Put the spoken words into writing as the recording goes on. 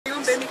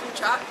someone ban me from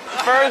chat?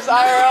 First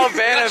IRL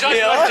ban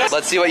appeal.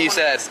 Let's see what you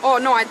said. Oh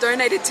no, I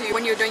donated to you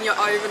when you were doing your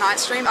overnight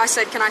stream. I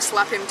said, can I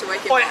slap him to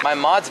wake him up? My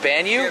mods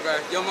ban you? Yeah, bro.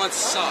 Your mods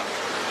suck.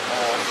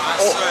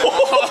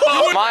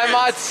 My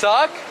mods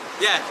suck?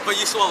 Yeah, but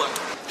you swallow.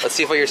 Let's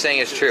see if what you're saying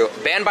is true.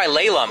 Banned by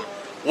Laylam.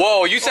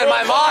 Whoa, you said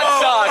my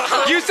mods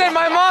suck. You said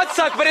my mods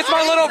suck, but it's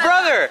my little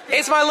brother.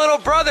 It's my little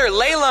brother,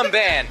 Laylam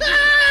ban.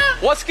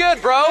 What's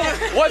good, bro?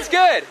 What's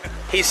good?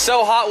 He's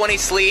so hot when he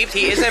sleeps,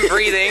 he isn't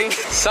breathing.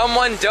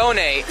 Someone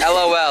donate,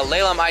 LOL.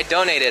 Laylam, I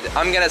donated.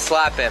 I'm gonna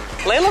slap him.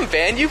 Laylam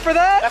banned you for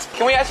that?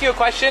 Can we ask you a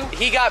question?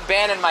 He got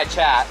banned in my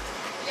chat.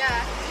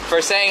 Yeah.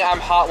 For saying I'm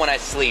hot when I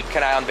sleep.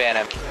 Can I unban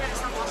him?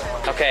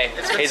 Okay,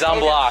 he's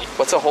unblocked.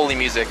 What's a holy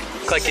music?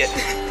 Click it.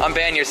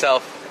 Unban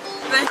yourself.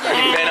 Thank you.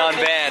 You've been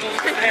unbanned.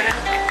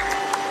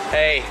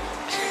 Hey.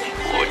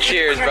 Oh,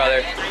 cheers,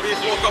 brother.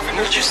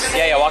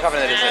 Yeah, walk off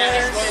into the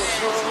distance.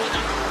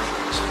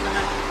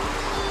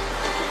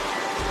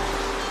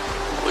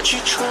 Would you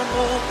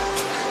tremble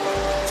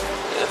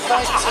if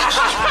I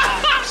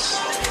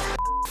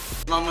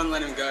touched Mum wouldn't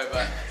let him go,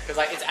 but because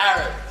like it's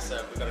Arab,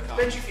 so we gotta come.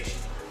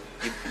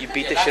 you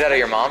beat the shit out of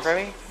your mom for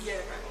me?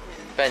 Yeah.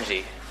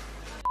 Benji.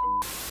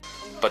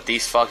 But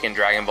these fucking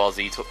Dragon Ball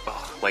Z,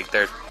 like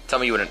they're. Tell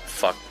me you wouldn't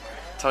fuck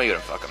them.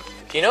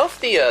 Do you know if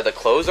the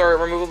clothes are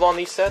removable on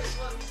these sets?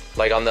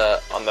 Like on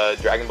the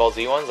Dragon Ball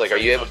Z ones? Like, are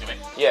you able?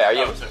 Yeah, are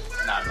you?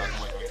 No,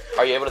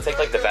 Are you able to take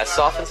like the vests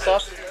off and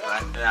stuff?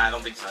 Nah, I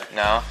don't think so.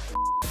 No.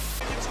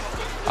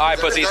 All right,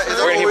 pussies.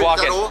 We're gonna keep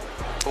walking.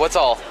 What's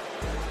all?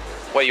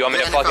 What, you want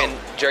me to fucking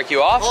jerk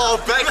you off? Oh,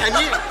 Ben, can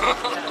you?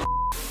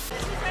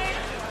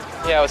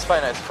 Yeah, it was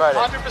fine. It's Friday.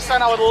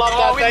 100%, I would love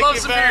that. We love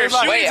some beer.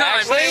 Wait,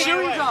 actually?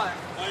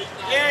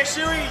 Yeah,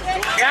 Shuey.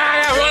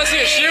 Yeah, we want to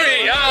see a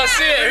shoey. Oh, let's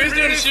see it. Who's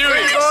doing a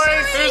shoey?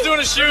 Who's doing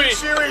a shoey?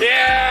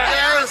 Yeah.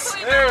 Yes.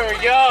 There we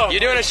go. You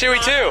doing a shoey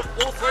too?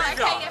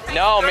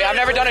 No, I've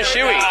never done a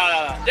shoey.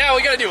 Yeah,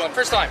 we gotta do one.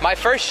 First time. My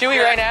first shoey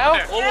right now?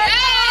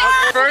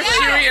 First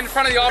shoey in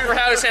front of the Opera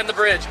House and the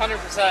bridge.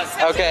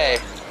 100%. Okay.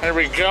 There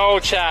we go,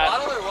 chat.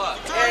 Bottle or what?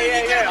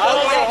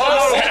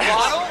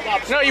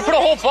 No, you put a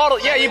whole bottle.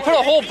 Yeah, you put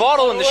a whole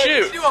bottle in the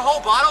shoe. You do a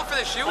whole bottle for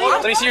the shoey?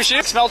 Let me see your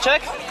shoe. Smell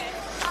check.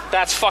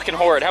 That's fucking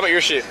horrid. How about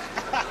your shoe?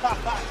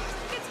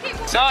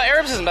 No,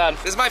 Arabs isn't bad.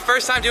 This is my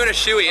first time doing a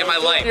shoey in my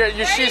life.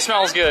 Your shoe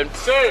smells good.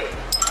 2,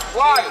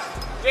 1,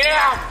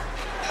 yeah.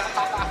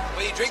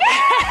 Will you drink?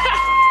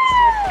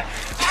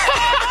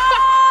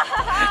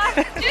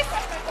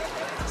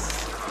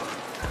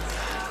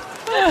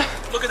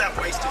 Look at that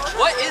wastage.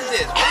 What is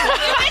this?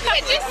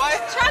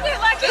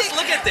 Just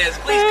look at this.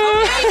 Please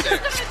come closer.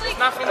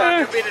 Nothing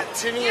like a bit of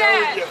tinny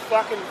with your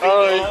fucking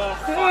Good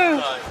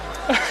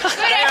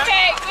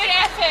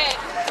effort.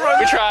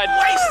 We tried.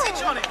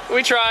 wastage on it.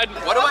 We tried.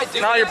 What do I do?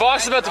 No, your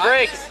box is about to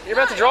break. You're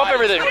about to drop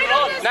everything.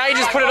 Now you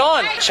just put it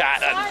on.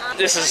 Chat.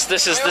 This is. Come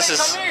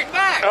here,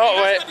 back.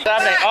 Oh wait.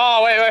 Happening.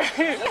 Oh wait.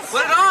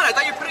 Put it on. I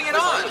thought you were putting it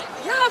on.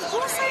 Yeah, of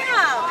course I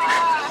am.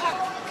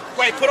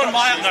 Wait, put on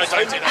my... No,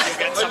 don't do that.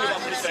 You'll get some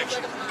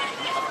infection.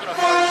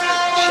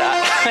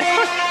 Chat.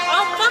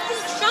 Oh, fucking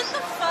shut the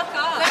fuck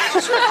up.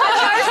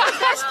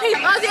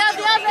 Oh, the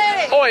other.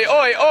 Oi.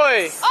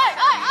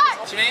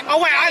 What's your name? Oh,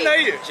 wait, I know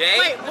you. Jay?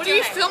 Wait, what are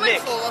you filming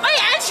for? Oh,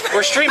 yeah, Andrew.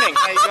 We're streaming.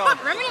 How you going?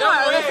 Remember you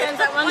were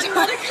OnlyFans that one time?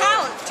 What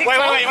account?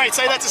 Wait.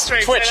 Say that to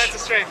stream. Twitch. Say that to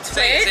stream.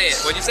 Say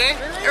it. What'd you say?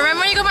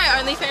 Remember when you got my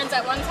OnlyFans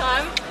at one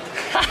time?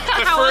 For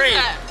How was free.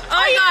 that? Oh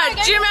my god,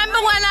 do you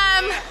remember when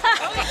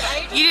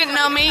you didn't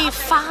know me?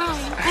 Fine.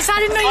 Because I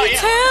didn't know you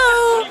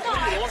too.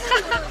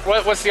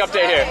 What's the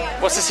update here?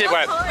 What's the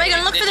secret? Are you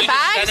gonna look for the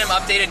Send bags? him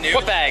updated news.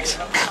 What bags?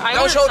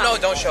 Don't show. Don't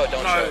show. No,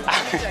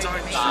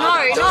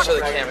 Don't show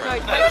the camera.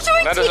 I'm not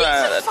showing That doesn't titties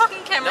matter. to the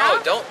fucking camera.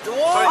 No, don't.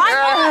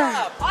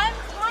 I'm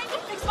trying to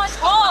fix my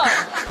car.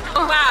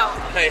 Oh, wow.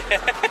 I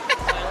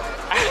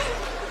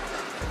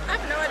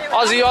have no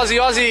idea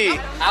what Aussie.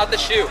 Out the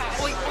shoe.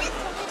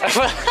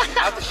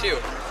 Out the shoe.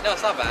 No,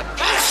 it's not bad.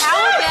 How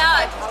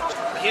about?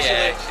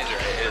 Yeah, she's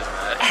right. It is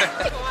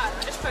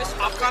bad. Just post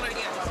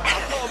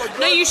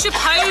No, you should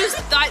pose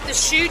like the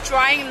shoe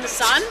drying in the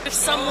sun with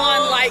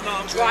someone like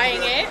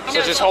drying it.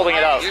 So just holding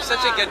it up. You're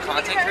such a good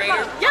content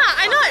creator. Yeah,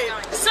 I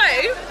know. So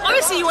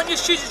obviously you want your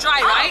shoe to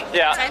dry, right?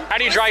 Yeah. How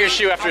do you dry your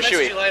shoe after a I'll message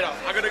shoey? you later.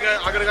 I gotta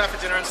go for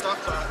dinner and stuff,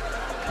 but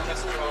I'll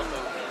message you after.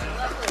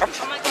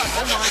 Oh my god.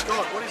 Oh my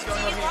god, what is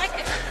going on here? Like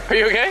it. Are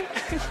you okay?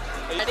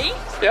 Ready?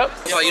 Yep.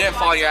 Yo, you didn't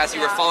fall on your ass.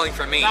 You were falling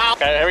for me.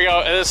 Okay, here we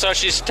go. So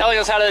she's telling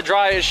us how to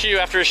dry a shoe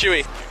after a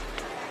shoey.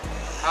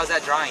 How's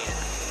that drying it?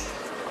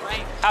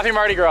 Happy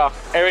Mardi Gras.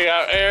 Here we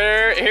go.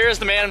 Here's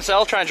the man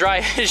himself trying to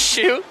dry his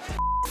shoe.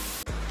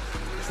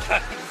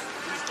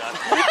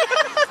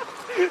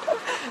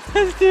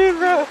 This dude,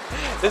 bro.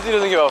 This dude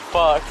doesn't give a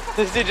fuck.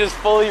 This dude just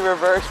fully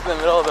reversed in the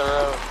middle of the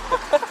road.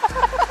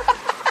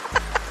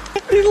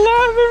 He's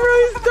laughing, bro.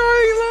 He's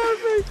dying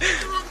laughing.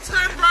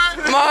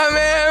 My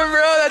man,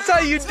 bro. That's how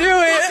you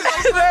do it.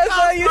 That's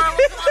how you do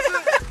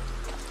it.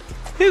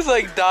 He's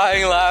like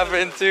dying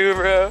laughing too,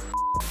 bro.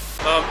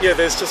 Yeah,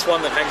 there's just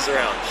one that hangs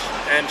around,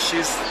 and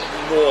she's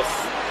north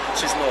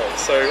she's north,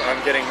 so I'm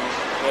getting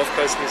North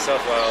Coast, New South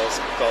Wales,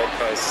 Gold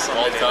Coast,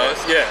 something Gold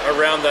Coast? Yeah,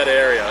 around that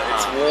area.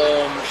 It's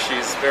warm.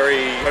 She's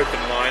very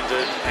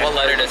open-minded. What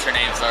letter does her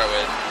name start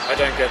with? I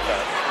don't get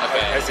that.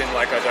 Okay. As in,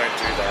 like, I don't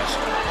do that.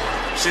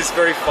 She's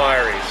very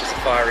fiery. She's a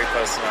fiery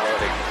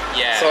personality.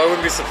 Yeah. So I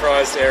wouldn't be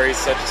surprised. Aries,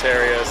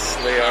 Sagittarius,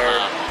 Leo.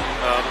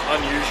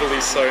 Unusually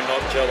so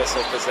not jealous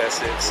or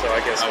possessive. So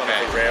I guess one of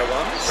the rare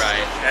ones.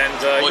 Right. And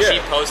will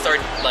she post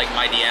like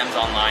my DMs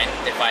online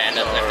if I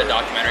end up if the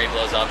documentary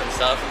blows up and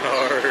stuff?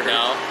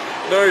 No.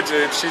 No,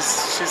 dude. She's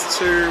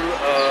too.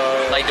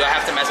 Like, do I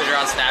have to message her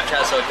on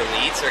Snapchat so it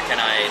deletes, or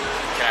can I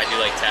do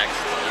like text?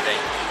 What do you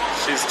think?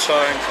 She's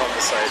trying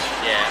conversation.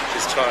 Yeah.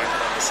 She's trying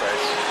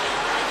conversation.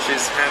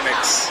 She's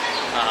hammocks.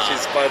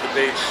 She's by the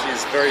beach.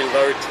 She's very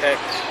low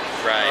tech.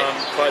 Right.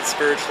 Quite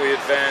spiritually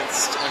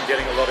advanced. I'm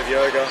getting a lot of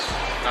yoga.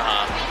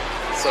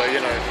 So you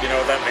know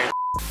what that means.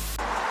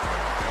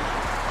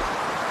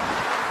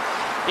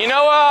 You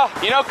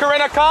know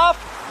Corinna Koff?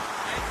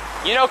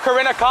 You know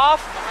Corinna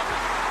Koff?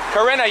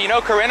 Corinna, you know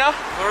Corinna?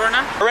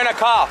 Corinna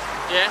Koff.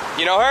 Yeah?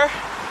 You know her?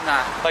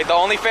 Nah. Like the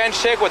OnlyFans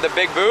chick with the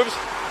big boobs?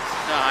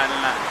 No, I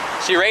don't know.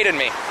 She rated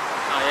me.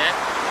 Oh yeah?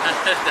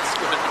 That's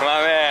good. My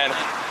man.